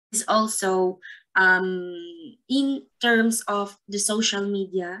is also in terms of the social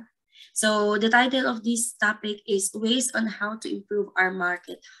media. So the title of this topic is Ways on How to Improve Our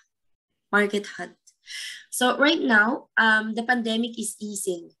Market Hunt. So right now, the pandemic is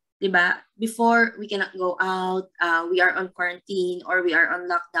easing. Diba? Before, we cannot go out, we are on quarantine or we are on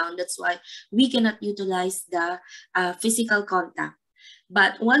lockdown. That's why we cannot utilize the physical contact.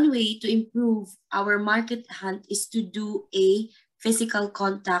 But one way to improve our market hunt is to do a physical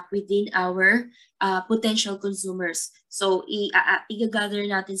contact within our potential consumers. So, i-gather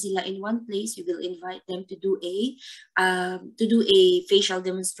natin sila in one place. We will invite them to do a facial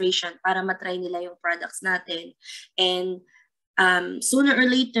demonstration para matry nila yung products natin. And sooner or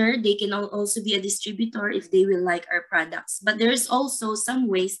later, they can also be a distributor if they will like our products. But there's also some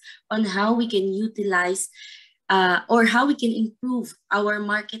ways on how we can utilize or how we can improve our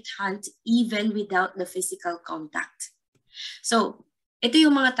market hunt even without the physical contact. So, ito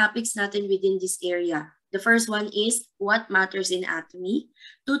yung mga topics natin within this area. The first one is what matters in atomy,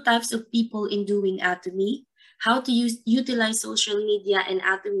 2 types of people in doing atomy, how to utilize social media and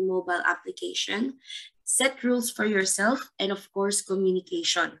atomy mobile application, set rules for yourself, and of course,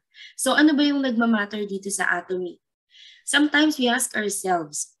 communication. So ano ba yung nagmamatter dito sa atomy? Sometimes we ask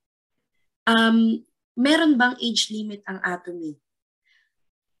ourselves, meron bang age limit ang atomy?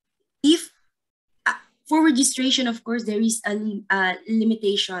 If for registration, of course, there is a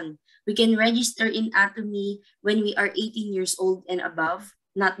limitation. We can register in atomy when we are 18 years old and above,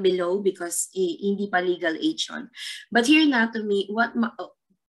 not below because hindi pa legal age on. But here in atomy,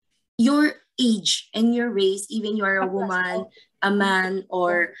 your age and your race, even you are a woman, a man,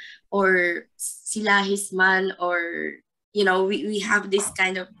 or silahis man, or we have this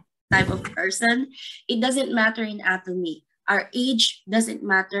kind of type of person. It doesn't matter in atomy. Our age doesn't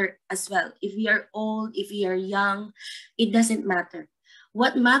matter as well. If we are old, if we are young, it doesn't matter.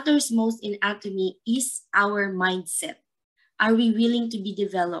 What matters most in atomy is our mindset. Are we willing to be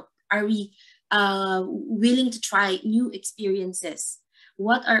developed? Are we willing to try new experiences?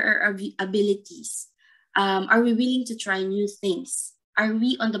 What are our abilities? Are we willing to try new things? Are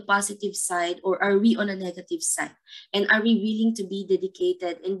we on the positive side or are we on a negative side? And are we willing to be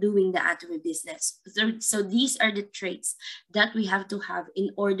dedicated in doing the atomy business? So these are the traits that we have to have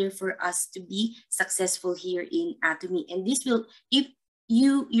in order for us to be successful here in atomy. And this will, if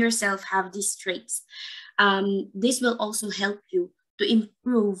you yourself have these traits, this will also help you to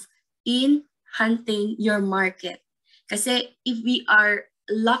improve in hunting your market. Kasi if we are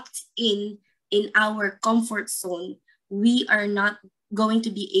locked in our comfort zone, we are not going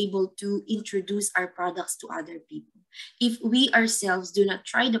to be able to introduce our products to other people. If we ourselves do not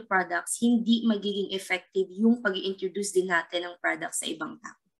try the products, hindi magiging effective yung pag-introduce din natin ng products sa ibang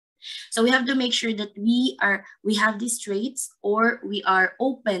tao. So we have to make sure that we have these traits, or we are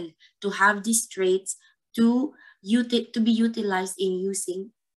open to have these traits to be utilized in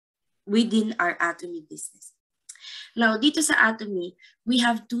using within our atomy business. Now, dito sa atomy, we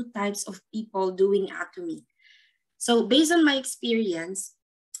have 2 types of people doing atomy. So based on my experience,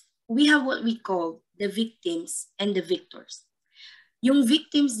 we have what we call the victims and the victors. Yung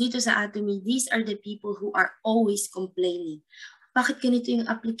victims dito sa atomy, these are the people who are always complaining. Bakit ganito yung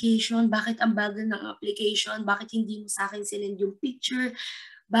application? Bakit ang bagal ng application? Bakit hindi mo sa akin sinend yung picture?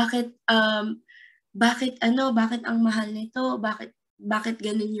 Bakit ang mahal nito? Bakit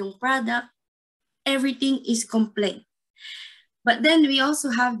ganun yung product? Everything is complaint. But then we also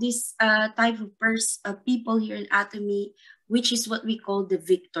have this type of people here in atomy, which is what we call the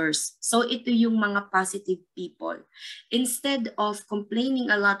victors. So ito yung mga positive people. Instead of complaining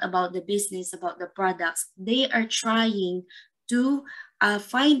a lot about the business, about the products, they are trying to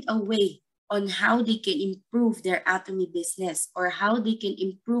find a way on how they can improve their atomy business or how they can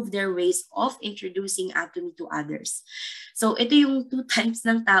improve their ways of introducing atomy to others. So ito yung 2 types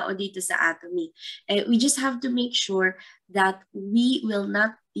ng tao dito sa atomy. We just have to make sure that we will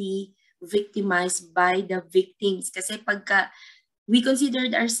not be victimized by the victims. Kasi pagka we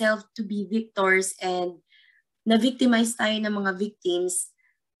considered ourselves to be victors and na-victimize tayo ng mga victims,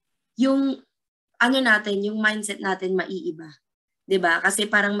 yung yung mindset natin maiiba. 'Di ba? Kasi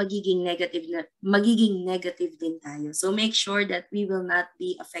parang magiging negative din tayo. So make sure that we will not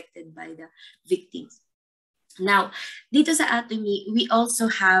be affected by the victims. Now, dito sa atomy, we also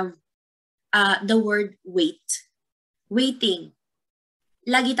have the word wait. Waiting.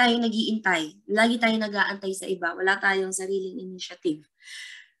 Lagi tayong nag-iintay. Lagi tayong nag-aantay sa iba. Wala tayong sariling initiative.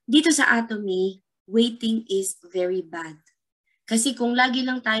 Dito sa atomy, waiting is very bad. Kasi kung lagi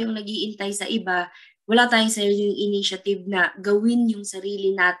lang tayong nag-iintay sa iba, wala tayong sariling initiative na gawin yung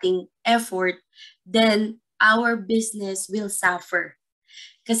sarili nating effort, then our business will suffer.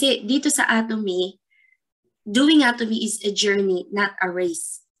 Kasi dito sa Atomy, doing Atomy is a journey, not a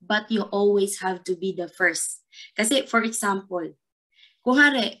race. But you always have to be the first. Kasi for example, kung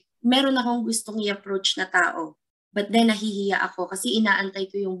hari, meron akong gustong i-approach na tao, but then nahihiya ako kasi inaantay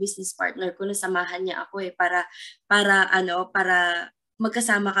ko yung business partner ko na samahan niya ako para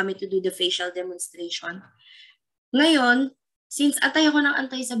magkasama kami to do the facial demonstration. Ngayon, since antay ako ng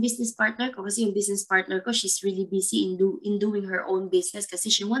antay sa business partner ko kasi yung business partner ko, she's really busy in doing her own business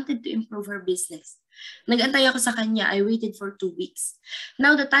kasi she wanted to improve her business. Nag-antay ako sa kanya. I waited for 2 weeks.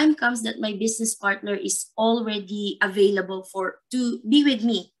 Now, the time comes that my business partner is already available to be with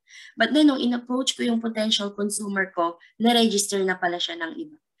me. But then, nung in-approach ko yung potential consumer ko, na-register na pala siya ng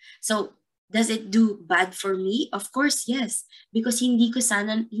iba. So, does it do bad for me? Of course, yes. Because hindi ko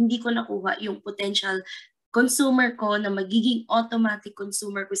nakuha yung potential consumer ko na magiging automatic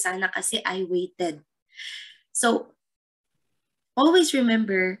consumer ko sana kasi I waited. So, always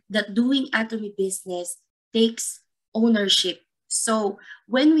remember that doing Atomy business takes ownership. So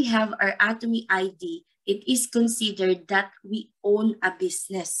when we have our Atomy ID, it is considered that we own a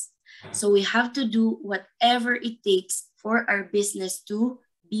business. So we have to do whatever it takes for our business to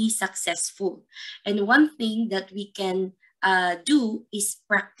be successful. And one thing that we can do is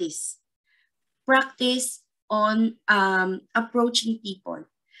practice. Practice on approaching people.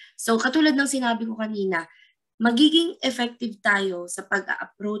 So katulad ng sinabi ko kanina, magiging effective tayo sa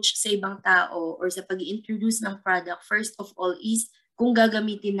pag-approach sa ibang tao or sa pag-introduce ng product, first of all is kung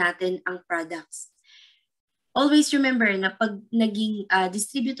gagamitin natin ang products. Always remember na pag naging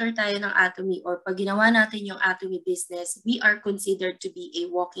distributor tayo ng Atomy or pag ginawa natin yung Atomy business, we are considered to be a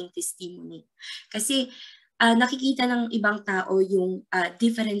walking testimony. Kasi nakikita ng ibang tao yung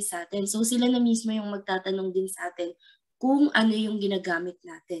difference sa atin. So sila na mismo yung magtatanong din sa atin kung ano yung ginagamit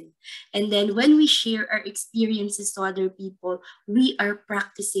natin. And then when we share our experiences to other people, we are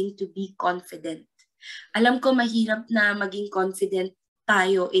practicing to be confident. Alam ko mahirap na maging confident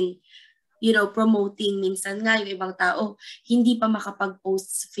tayo in promoting. Minsan nga yung ibang tao hindi pa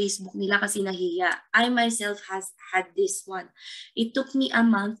makapag-post sa Facebook nila kasi nahiya. I myself has had this one. It took me a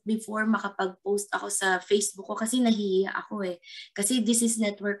month before makapag-post ako sa Facebook ko kasi nahiya ako eh. Kasi this is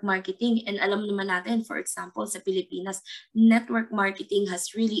network marketing and alam naman natin, for example, sa Pilipinas, network marketing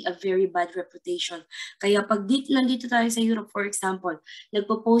has really a very bad reputation. Kaya pag nandito tayo sa Europe, for example,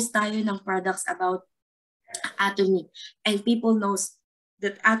 nagpo-post tayo ng products about Atomy and people knows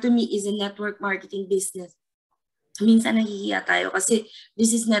that Atomy is a network marketing business. Minsan nahihiya tayo kasi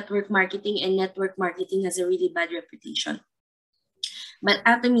this is network marketing and network marketing has a really bad reputation. But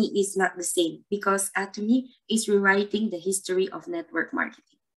Atomy is not the same because Atomy is rewriting the history of network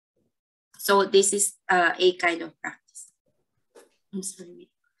marketing. So this is a kind of practice. I'm sorry.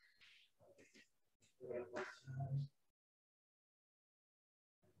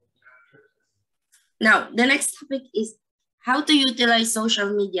 Now, the next topic is how to utilize social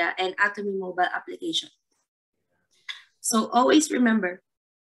media and Atomy mobile application. So always remember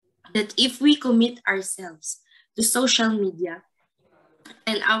that if we commit ourselves to social media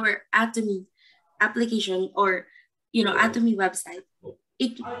and our Atomy application or Atomy website,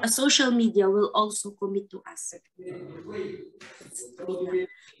 a social media will also commit to us.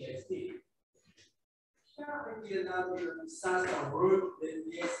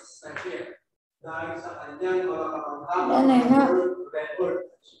 Dahil sa kanyang mga kapanghawa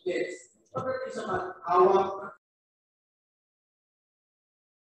record yes.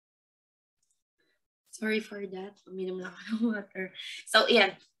 Sorry for that. Uminom lang ako ng water. So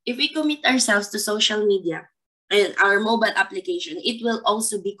yeah, if we commit ourselves to social media and our mobile application, it will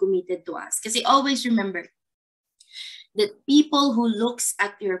also be committed to us. Kasi always remember that people who looks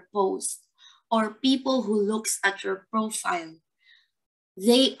at your post or people who looks at your profile,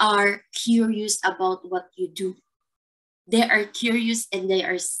 they are curious about what you do. They are curious and they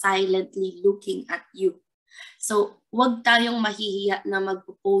are silently looking at you. So, wag tayong mahihiya na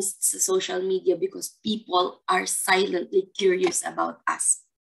mag-post sa social media because people are silently curious about us.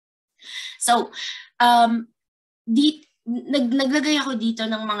 So, naglagay ako dito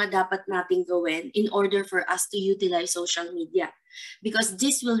ng mga dapat nating gawin in order for us to utilize social media because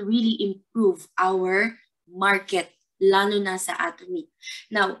this will really improve our market, lalo na sa Atomy.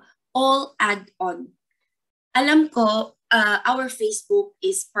 Now, all add-on. Alam ko, our Facebook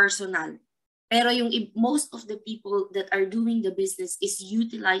is personal. Pero yung most of the people that are doing the business is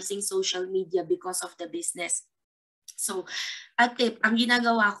utilizing social media because of the business. So, ang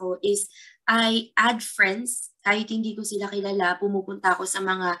ginagawa ko is I add friends. Kahit hindi ko sila kilala, pumupunta ako sa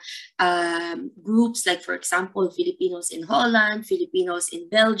mga groups like for example, Filipinos in Holland, Filipinos in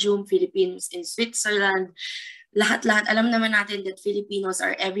Belgium, Filipinos in Switzerland, lahat-lahat, alam naman natin that Filipinos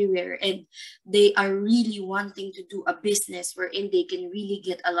are everywhere and they are really wanting to do a business wherein they can really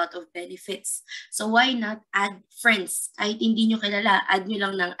get a lot of benefits. So why not add friends? Kahit hindi nyo kilala, add nyo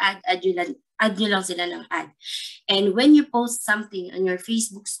lang ng add nyo lang sila ng ad. And when you post something on your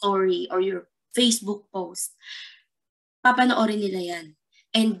Facebook story or your Facebook post, papanoorin nila yan.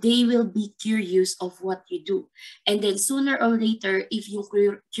 And they will be curious of what you do. And then sooner or later, if yung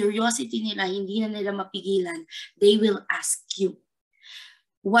curiosity nila, hindi na nila mapigilan, they will ask you,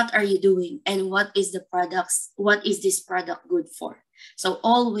 what are you doing? And what is this product good for? So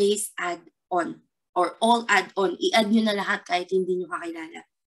always add on or all add on. I-add nyo na lahat kahit hindi nyo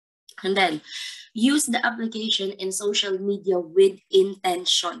kakilala. And then, use the application in social media with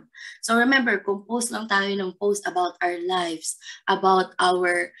intention. So remember, kung post lang tayo ng post about our lives, about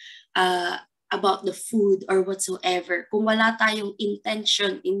about the food or whatsoever, kung wala tayong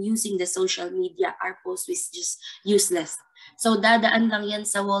intention in using the social media, our post is just useless. So dadaan lang yan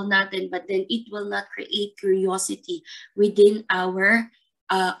sa wall natin, but then it will not create curiosity within our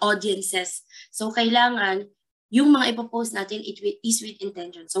audiences. So kailangan, yung mga ipopost natin, it is with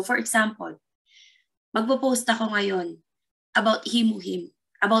intention. So for example, magpo-post ako ngayon about Himuhim,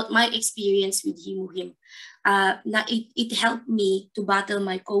 about my experience with Himuhim. Na it helped me to battle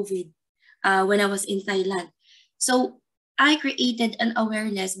my COVID when I was in Thailand. So I created an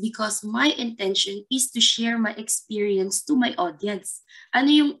awareness because my intention is to share my experience to my audience. Ano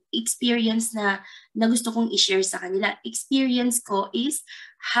yung experience na gusto kong i-share sa kanila? Experience ko is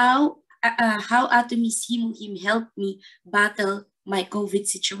how Atomy's Himuhim helped me battle my COVID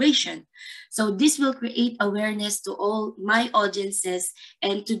situation. So this will create awareness to all my audiences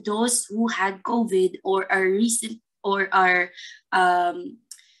and to those who had COVID or are recent or are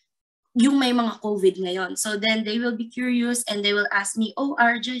yung may mga COVID ngayon. So then they will be curious and they will ask me, oh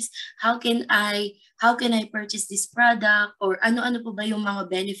Arjoyce, how can I purchase this product? Or ano-ano po ba yung mga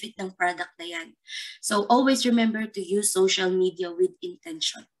benefit ng product na yan? So always remember to use social media with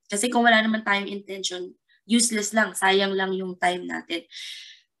intention. Kasi kung wala naman tayong intention, useless lang, sayang lang yung time natin.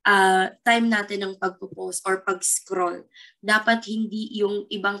 Time natin ng pagpo-post or pag-scroll. Dapat hindi yung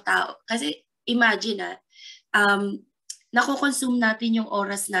ibang tao. Kasi imagine nako-consume natin yung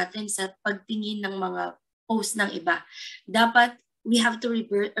oras natin sa pagtingin ng mga post ng iba. Dapat we have to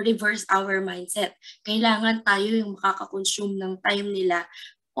reverse our mindset. Kailangan tayo yung makaka-consume ng time nila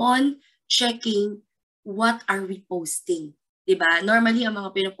on checking what are we posting. Diba? Normally, ang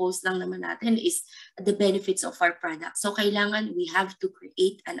mga pinopost lang naman natin is the benefits of our product. So, kailangan we have to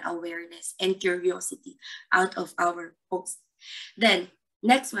create an awareness and curiosity out of our post. Then,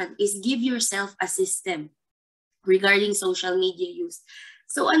 next one is give yourself a system regarding social media use.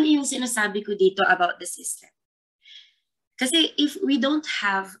 So, ano yung sinasabi ko dito about the system? Kasi if we don't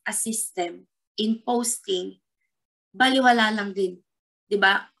have a system in posting, baliwala lang din.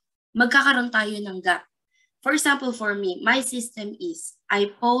 Diba? Magkakaroon tayo ng gap. For example, for me, my system is I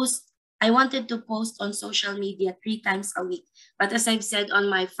wanted to post on social media 3 times a week. But as I've said on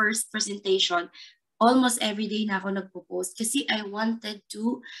my first presentation, almost every day na ako nagpo-post kasi I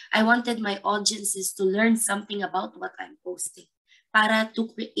wanted my audiences to learn something about what I'm posting para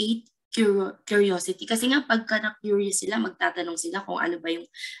to create curiosity. Kasi nga pagka na-curious sila, magtatanong sila kung ano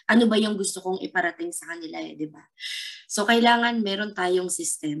ba yung gusto kong iparating sa kanila, di ba? So, kailangan meron tayong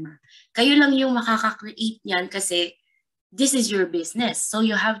sistema. Kayo lang yung makaka-create niyan kasi this is your business. So,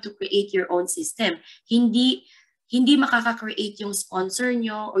 you have to create your own system. Hindi makaka-create yung sponsor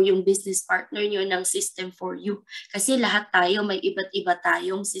nyo or yung business partner nyo ng system for you. Kasi lahat tayo may iba't iba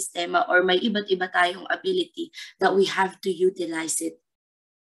tayong sistema or may iba't iba tayong ability that we have to utilize it.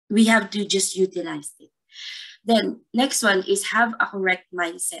 We have to just utilize it. Then, next one is have a correct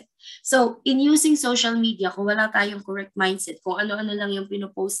mindset. So, in using social media, kung wala tayong correct mindset, kung ano-ano lang yung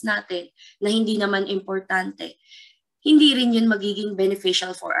pinopost natin na hindi naman importante, hindi rin yun magiging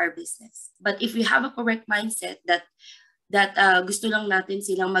beneficial for our business. But if we have a correct mindset that gusto lang natin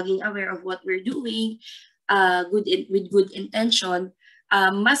silang maging aware of what we're doing, with good intention,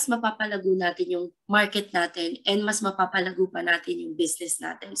 mas mapapalago natin yung market natin and mas mapapalago pa natin yung business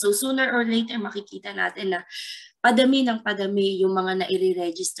natin. So sooner or later, makikita natin na padami ng padami yung mga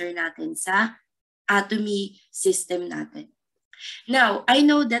na-i-register natin sa Atomy system natin. Now, I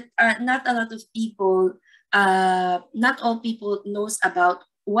know that not all people knows about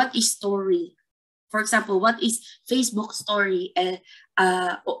what is story. For example, what is Facebook story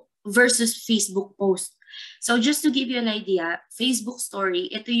versus Facebook post. So just to give you an idea, Facebook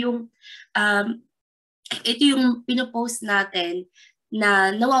story, ito yung pinopost natin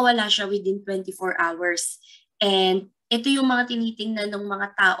na nawawala siya within 24 hours. And ito yung mga tinitingnan ng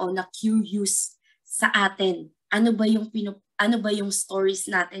mga tao na curious sa atin. Ano ba yung stories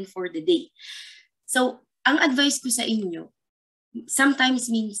natin for the day? So, ang advice ko sa inyo,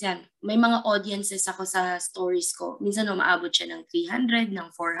 minsan, may mga audiences ako sa stories ko. Minsan, umaabot siya ng 300, ng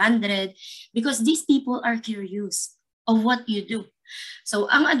 400, because these people are curious of what you do.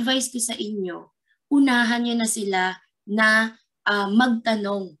 So, ang advice ko sa inyo, unahan nyo na sila na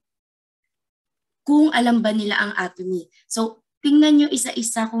magtanong kung alam ba nila ang atomy. So, tingnan nyo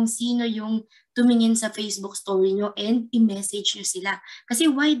isa-isa kung sino yung tumingin sa Facebook story nyo and i-message nyo sila. Kasi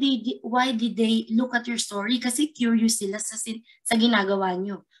why did they look at your story? Kasi curious sila sa ginagawa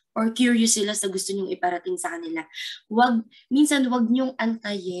nyo, or curious sila sa gusto nyong iparating sa kanila. Minsan wag nyong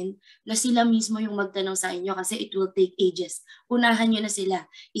antayin na sila mismo yung magtanong sa inyo kasi it will take ages. Unahan nyo na sila.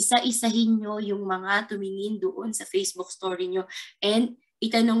 Isa-isahin nyo yung mga tumingin doon sa Facebook story nyo and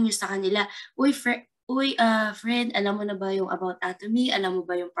itanong nyo sa kanila, friend, alam mo na ba yung about atomy? Alam mo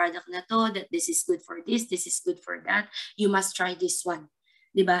ba yung product na to? That this is good for this is good for that. You must try this one.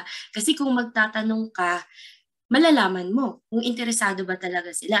 Diba? Kasi kung magtatanong ka, malalaman mo kung interesado ba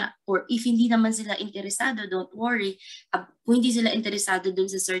talaga sila. Or if hindi naman sila interesado, don't worry. Kung hindi sila interesado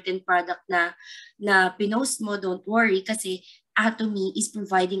dun sa certain product na pinost mo, don't worry. Kasi Atomy is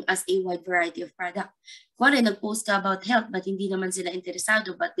providing us a wide variety of product. Kung nag-post ka about health but hindi naman sila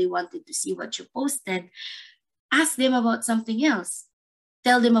interesado but they wanted to see what you posted, ask them about something else.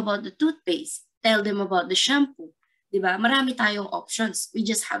 Tell them about the toothpaste. Tell them about the shampoo. Diba? Marami tayong options. We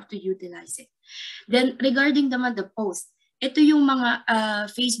just have to utilize it. Then regarding naman the post, ito yung mga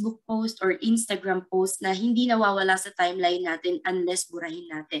Facebook post or Instagram post na hindi nawawala sa timeline natin unless burahin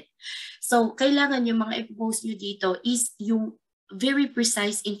natin. So, kailangan yung mga i-post nyo dito is yung very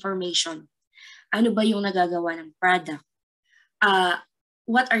precise information. Ano ba yung nagagawa ng product?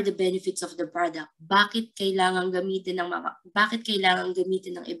 What are the benefits of the product? Bakit kailangan gamitin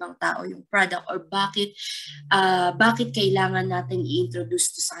ng ibang tao yung product, or bakit kailangan natin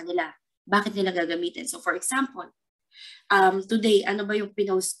i-introduce to sa kanila? Bakit nila gagamitin? So for example, today, ano ba yung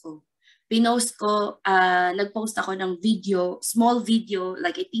pinost ko? Nag-post ako ng video, small video,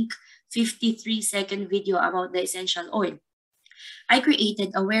 like I think 53-second video about the essential oil. I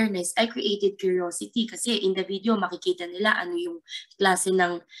created awareness, I created curiosity kasi in the video makikita nila ano yung klase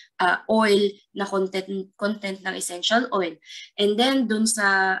ng oil na content ng essential oil. And then dun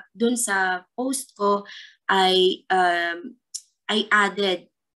sa post ko I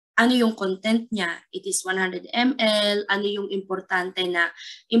added ano yung content niya. It is 100 ml, ano yung importante na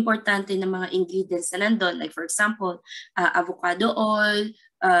mga ingredients na nandun. Like for example, avocado oil,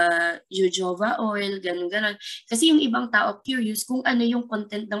 jojoba oil, ganun. Kasi yung ibang tao curious kung ano yung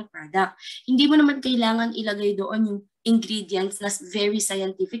content ng product. Hindi mo naman kailangan ilagay doon yung ingredients na very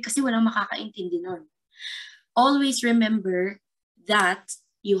scientific kasi walang makakaintindi nun. Always remember that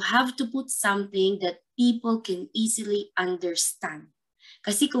you have to put something that people can easily understand.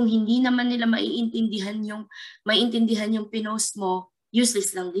 Kasi kung hindi naman nila maiintindihan yung pinost mo,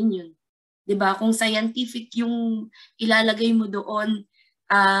 useless lang din yun. 'Di ba? Kung scientific yung ilalagay mo doon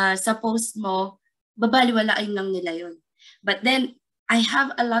sa post mo, babaliwalain lang nila yun. But then I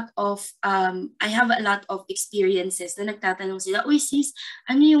have a lot of experiences na nagtatanong sila, "Uy sis,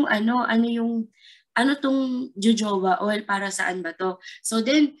 ano tong jojoba oil, para saan ba to?" So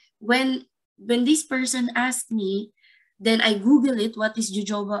then when this person asked me, then I Google it, what is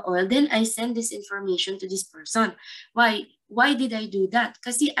jojoba oil, then I send this information to this person. Why did I do that?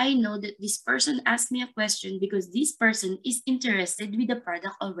 Kasi I know that this person asked me a question because this person is interested with the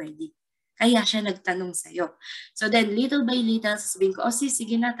product already. Kaya siya nagtanong sa'yo. So then, little by little, sasabihin ko,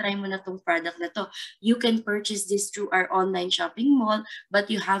 sige na, try mo na tong product na to. You can purchase this through our online shopping mall, but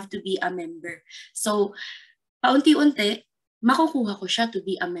you have to be a member. So, paunti-unti, makukuha ko siya to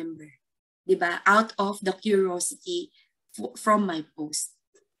be a member. Diba? Out of the curiosity from my post.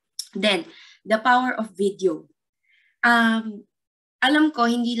 Then, the power of video. Alam ko,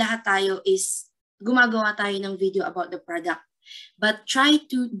 hindi lahat tayo is gumagawa tayo ng video about the product. But try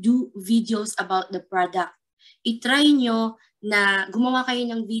to do videos about the product. I-try nyo na gumawa kayo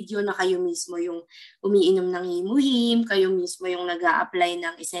ng video na kayo mismo yung umiinom ng himuhim, kayo mismo yung nag-a-apply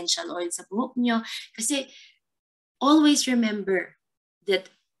ng essential oil sa buhok nyo. Kasi always remember that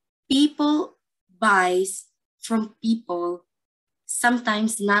people buys from people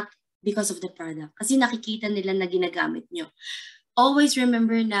sometimes not because of the product. Kasi nakikita nila na ginagamit nyo. Always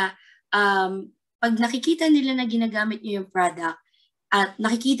remember na pag nakikita nila na ginagamit nyo yung product at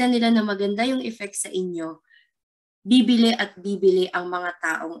nakikita nila na maganda yung effect sa inyo, bibili at bibili ang mga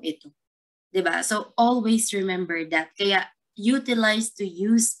taong ito. 'Di ba? So always remember that. Kaya utilize to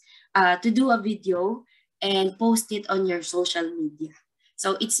do a video and post it on your social media.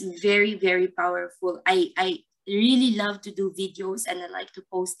 So it's very, very powerful. I really love to do videos and I like to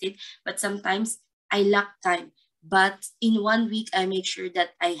post it, but sometimes I lack time. But in 1 week, I make sure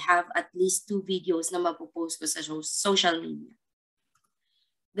that I have at least 2 videos na mapopost ko sa social media.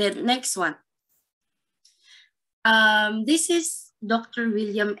 Then next one. This is Dr.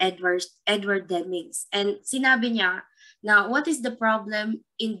 William Edward Demings. And sinabi niya na what is the problem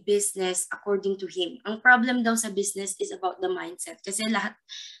in business according to him? Ang problem daw sa business is about the mindset. Kasi lahat,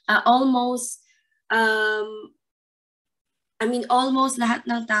 almost lahat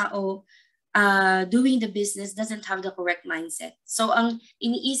ng tao doing the business doesn't have the correct mindset. So ang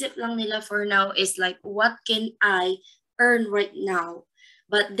iniisip lang nila for now is like, what can I earn right now?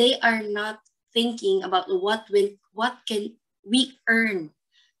 But they are not thinking about what can we earn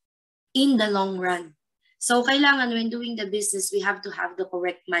in the long run. So kailangan when doing the business, we have to have the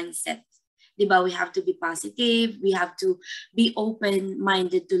correct mindset. Diba? We have to be positive. We have to be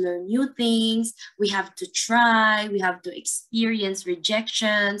open-minded to learn new things. We have to try. We have to experience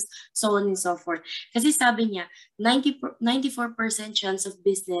rejections, so on and so forth. Kasi sabi niya, 94% chance of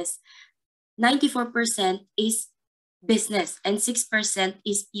business, 94% is business and 6%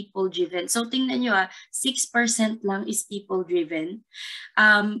 is people-driven. So tingnan nyo 6% lang is people-driven.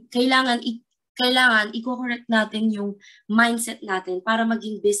 Kailangan i-correct natin yung mindset natin para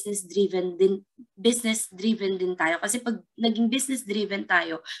maging business-driven din tayo. Kasi pag naging business-driven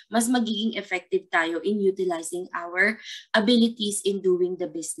tayo, mas magiging effective tayo in utilizing our abilities in doing the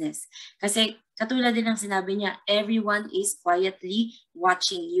business. Kasi katulad din ng sinabi niya, everyone is quietly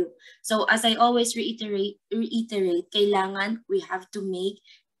watching you. So as I always reiterate, kailangan we have to make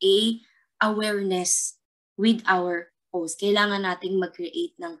a awareness with our post. Kailangan nating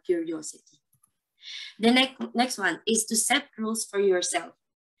mag-create ng curiosity. The next one is to set rules for yourself.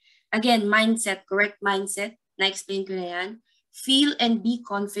 Again, mindset, correct mindset. Na-explain ko na yan. Feel and be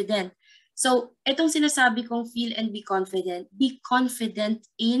confident. So, itong sinasabi kong feel and be confident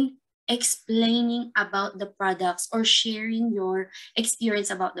in explaining about the products or sharing your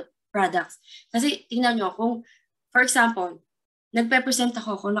experience about the products. Kasi, tingnan nyo, kung, for example, nagpe-present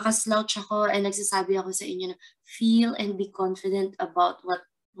ako, kung nakaslouch ako and nagsasabi ako sa inyo na feel and be confident about what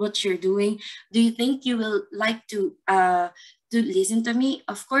you're doing, do you think you will like to listen to me?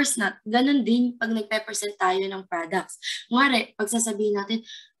 Of course not. Ganun din pag nagpe-present tayo ng products. Ngari, pag sasabihin natin,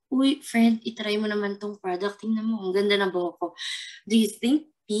 uy, friend, itry mo naman tong product. Tingnan mo, ang ganda ng buhok ko. Do you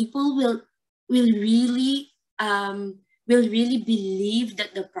think people will really believe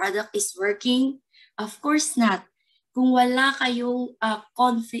that the product is working? Of course not. Kung wala tayong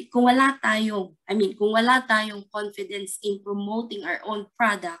confidence in promoting our own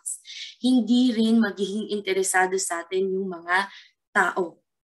products, hindi rin magiging interesado sa atin yung mga tao.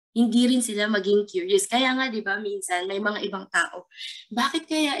 Hindi rin sila maging curious. Kaya nga, di ba, minsan may mga ibang tao,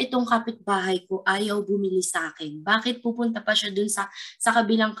 bakit kaya itong kapitbahay ko ayaw bumili sa akin? Bakit pupunta pa siya dun sa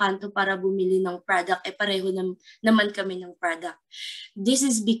kabilang kanto para bumili ng product? Pareho naman kami ng product. This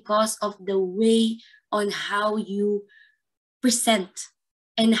is because of the way on how you present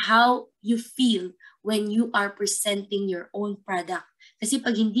and how you feel when you are presenting your own product. Kasi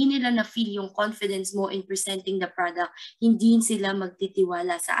pag hindi nila na-feel yung confidence mo in presenting the product, hindi sila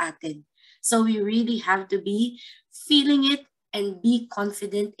magtitiwala sa atin. So we really have to be feeling it and be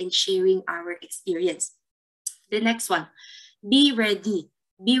confident in sharing our experience. The next one, be ready.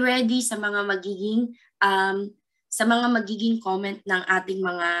 Be ready sa mga magiging comment ng ating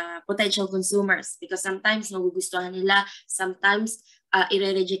mga potential consumers, because sometimes magugustuhan nila, sometimes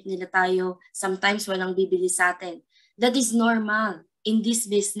i-reject nila tayo, sometimes walang bibili sa atin. That is normal in this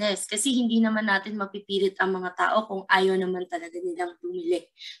business kasi hindi naman natin mapipilit ang mga tao kung ayaw naman talaga nilang bumili.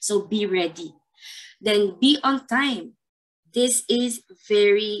 So be ready. Then be on time. This is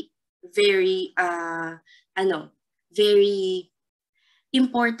very, very, very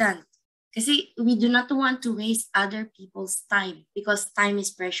important. Kasi we do not want to waste other people's time because time is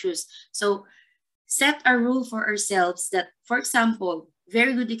precious. So set a rule for ourselves that, for example,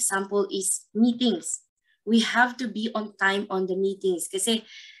 very good example is meetings. We have to be on time on the meetings kasi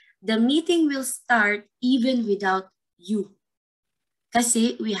the meeting will start even without you.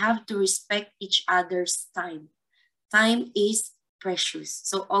 Kasi we have to respect each other's time. Time is precious.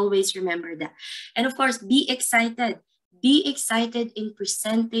 So always remember that. And of course, be excited. Be excited in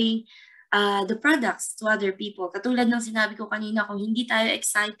presenting the products to other people. Katulad ng sinabi ko kanina, kung hindi tayo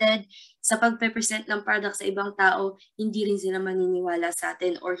excited sa pagpe-present ng products sa ibang tao, hindi rin sila maniniwala sa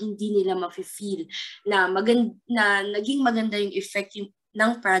atin or hindi nila ma-feel na naging maganda yung effect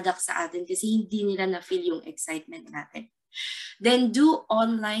ng product sa atin kasi hindi nila na-feel yung excitement natin. Then do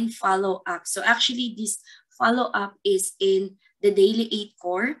online follow-up. So actually, this follow-up is in the Daily 8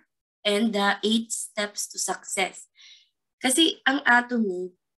 Core. and the 8 steps to success. Kasi ang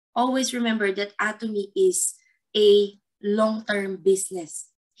atomy, always remember that atomy is a long-term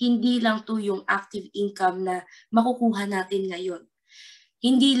business. Hindi lang to yung active income na makukuha natin ngayon.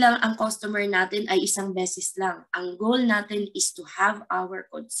 Hindi lang ang customer natin ay isang beses lang. Ang goal natin is to have our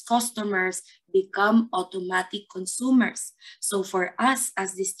customers become automatic consumers. So for us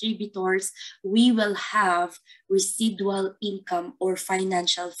as distributors, we will have residual income or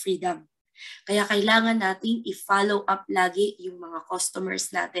financial freedom. Kaya kailangan nating i-follow up lagi yung mga customers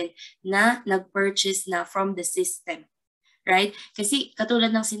natin na nag-purchase na from the system. Right? Kasi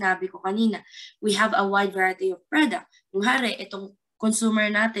katulad ng sinabi ko kanina, we have a wide variety of product. Kunwari, itong consumer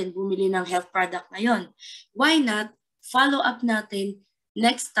natin bumili ng health product ngayon. Why not follow up natin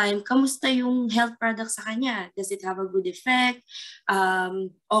next time, kamusta yung health product sa kanya? Does it have a good effect?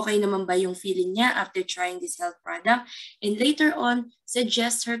 Okay naman ba yung feeling niya after trying this health product? And later on,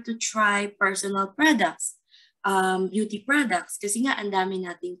 suggest her to try personal products, beauty products, kasi nga ang dami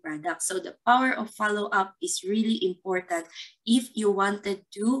nating products. So the power of follow-up is really important if you wanted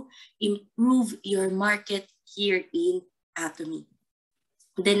to improve your market here in Atomy.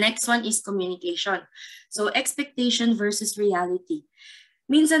 The next one is communication. So expectation versus reality.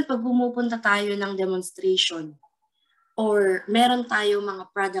 Minsan pag pumupunta tayo ng demonstration or meron tayo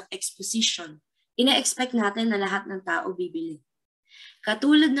mga product exposition, ina-expect natin na lahat ng tao bibili.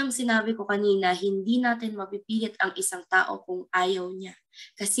 Katulad ng sinabi ko kanina, hindi natin mapipilit ang isang tao kung ayaw niya.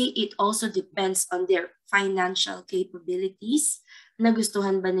 Kasi it also depends on their financial capabilities,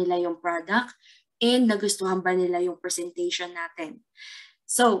 nagustuhan ba nila yung product, and nagustuhan ba nila yung presentation natin.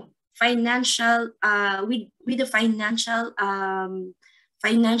 So, financial, with the financial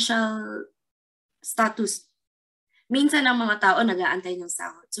status, minsan ang mga tao nag-aantay ng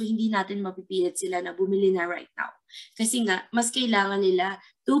sahod. So, hindi natin mapipilit sila na bumili na right now. Kasi nga, mas kailangan nila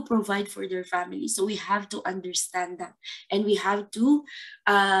to provide for their family. So, we have to understand that. And we have to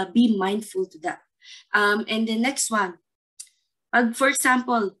be mindful to that. And the next one, pag for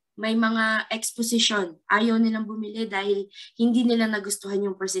example, may mga exposition, ayaw nilang bumili dahil hindi nila nagustuhan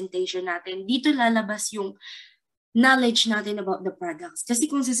yung presentation natin. Dito lalabas yung knowledge natin about the products. Kasi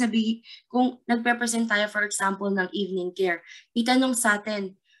kung sasabihin, kung nagpe-present tayo for example ng evening care, itanong sa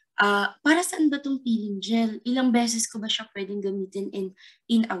atin, para saan ba itong peeling gel? Ilang beses ko ba siya pwedeng gamitin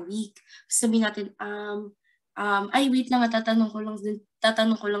in a week? Sabihin natin, ay wait lang, tatanong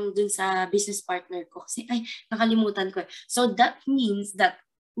ko lang dun sa business partner ko. Kasi ay, nakalimutan ko. So that means that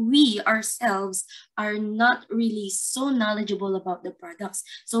we ourselves are not really so knowledgeable about the products.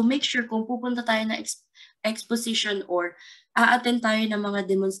 So make sure kung pupunta tayo na exposition or a-attend tayo ng mga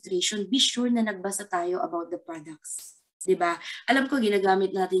demonstration, be sure na nagbasa tayo about the products. Diba? Alam ko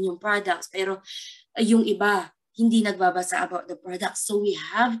ginagamit natin yung products, pero yung iba, hindi nagbabasa about the products. So we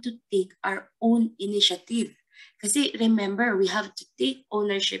have to take our own initiative. Kasi remember, we have to take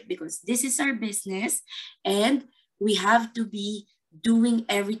ownership because this is our business and we have to be doing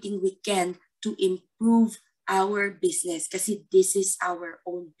everything we can to improve our business kasi this is our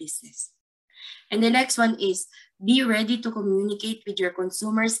own business. And the next one is, be ready to communicate with your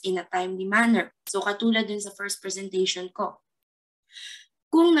consumers in a timely manner. So katulad dun sa first presentation ko,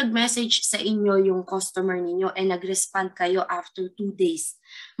 kung nag-message sa inyo yung customer ninyo and nag-respond kayo after 2 days,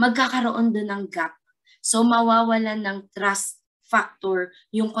 magkakaroon dun ng gap. So mawawalan ng trust factor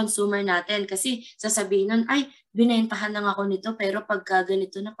yung consumer natin kasi sasabihin nun, ay, binentahan lang ako nito pero pagka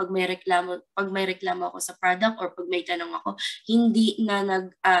ganito na, pag may reklamo ako sa product or pag may tanong ako, hindi na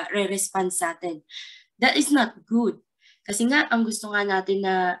nag-re-respond sa atin. That is not good. Kasi nga, ang gusto nga natin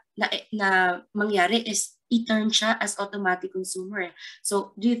na mangyari is i-turn siya as automatic consumer.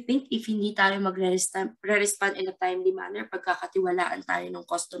 So, do you think if hindi tayo mag-respond in a timely manner, pagkakatiwalaan tayo ng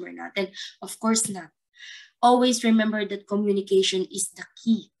customer natin? Of course not. Always remember that communication is the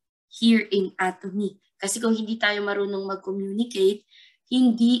key here in Atomy. Kasi kung hindi tayo marunong mag-communicate,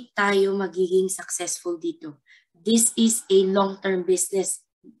 hindi tayo magiging successful dito. This is a long-term business.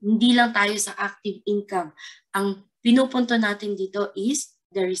 Hindi lang tayo sa active income. Ang pinupunto natin dito is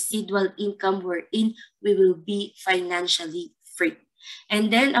the residual income wherein we will be financially free. And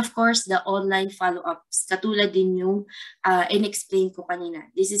then, of course, the online follow-ups. Katulad din yung in-explain ko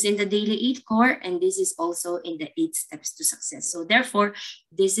kanina. This is in the Daily 8 Core and this is also in the 8 Steps to Success. So therefore,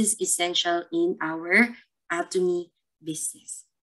 this is essential in our Atomy business.